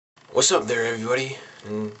What's up there, everybody?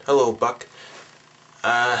 And hello, Buck.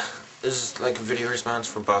 This is like a video response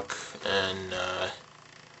for Buck, and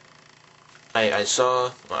I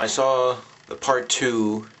saw the part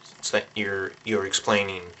 2. It's like you're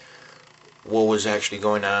explaining what was actually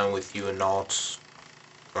going on with you and NALTS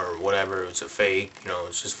or whatever. It's a fake,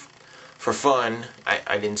 it's just for fun.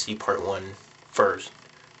 I didn't see part 1 first.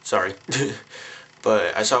 Sorry.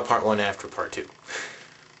 But I saw part 1 after part 2.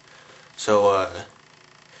 So,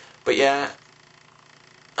 but yeah,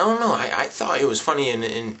 I don't know, I thought it was funny, and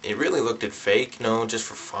it really looked at fake, just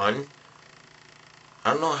for fun.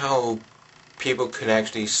 I don't know how people could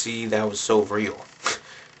actually see that was so real.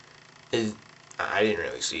 I didn't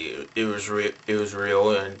really see it. It was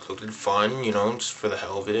real, and it looked fun, just for the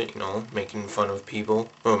hell of it, making fun of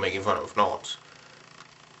people, or making fun of Knowles.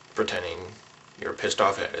 Pretending you're pissed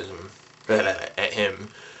off at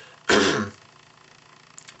him.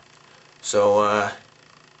 So,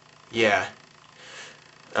 yeah.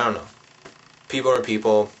 I don't know. People are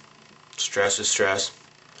people. Stress is stress.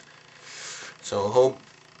 So hope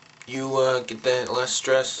you get that less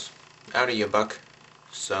stress out of you, Buck.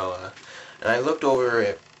 So, and I looked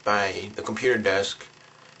over by the computer desk,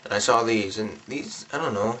 and I saw these, and these, I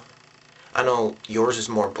don't know. I know yours is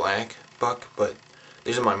more black, Buck, but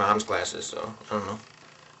these are my mom's glasses, so I don't know.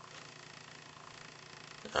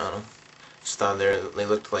 Just thought they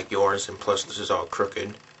looked like yours, and plus this is all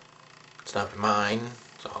crooked. It's not mine.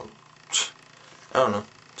 It's all, I don't know.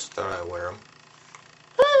 Just thought I'd wear them.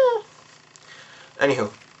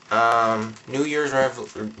 Anywho, New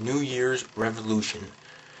Year's Revolution.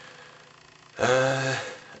 I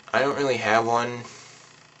don't really have one,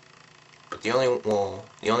 but the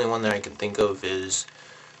only one that I can think of is,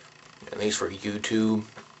 at least for YouTube,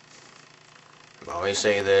 I always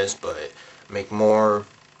say this, but make more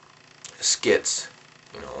skits,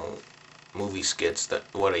 movie skits, that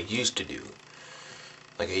what I used to do.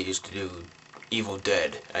 Like I used to do Evil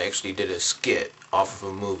Dead. I actually did a skit off of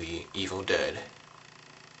a movie, Evil Dead.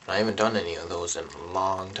 I haven't done any of those in a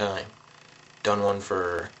long time. Done one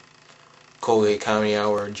for Colgate Comedy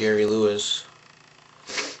Hour, Jerry Lewis.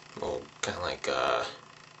 Well, kind of like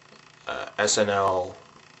SNL,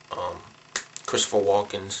 Christopher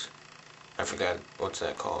Walken's. I forgot what's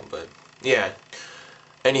that called, but yeah.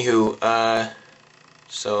 Anywho,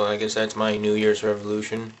 so I guess that's my New Year's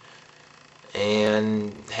Revolution.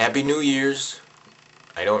 And Happy New Year's.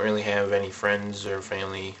 I don't really have any friends or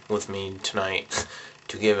family with me tonight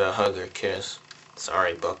to give a hug or kiss.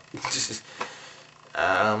 Sorry, Buck.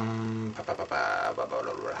 I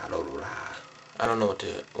don't know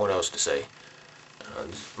what else to say.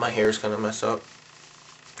 My hair's kind of messed up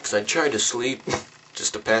because I tried to sleep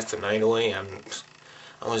just to pass the night away. I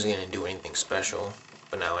wasn't gonna do anything special,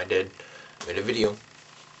 but now I did. I made a video.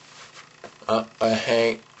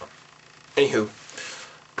 Anywho,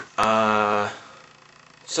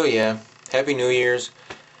 so yeah, Happy New Year's,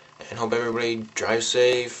 and hope everybody drives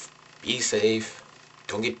safe, be safe,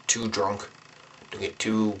 don't get too drunk, don't get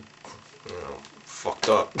too, fucked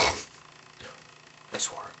up. I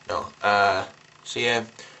swear. No, so yeah,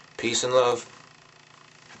 peace and love.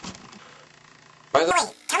 By the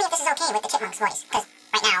way, tell me if this is okay with the chipmunk's voice, because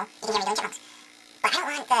right now, you can hear me doing chipmunks. But I don't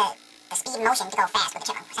want the speed motion to go fast with the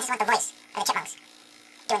chipmunks. I just want the voice of the chipmunks.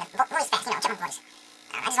 Doing the voice fast, chipmunk voice.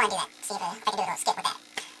 I just want to do that. See if I can do a little skit with that.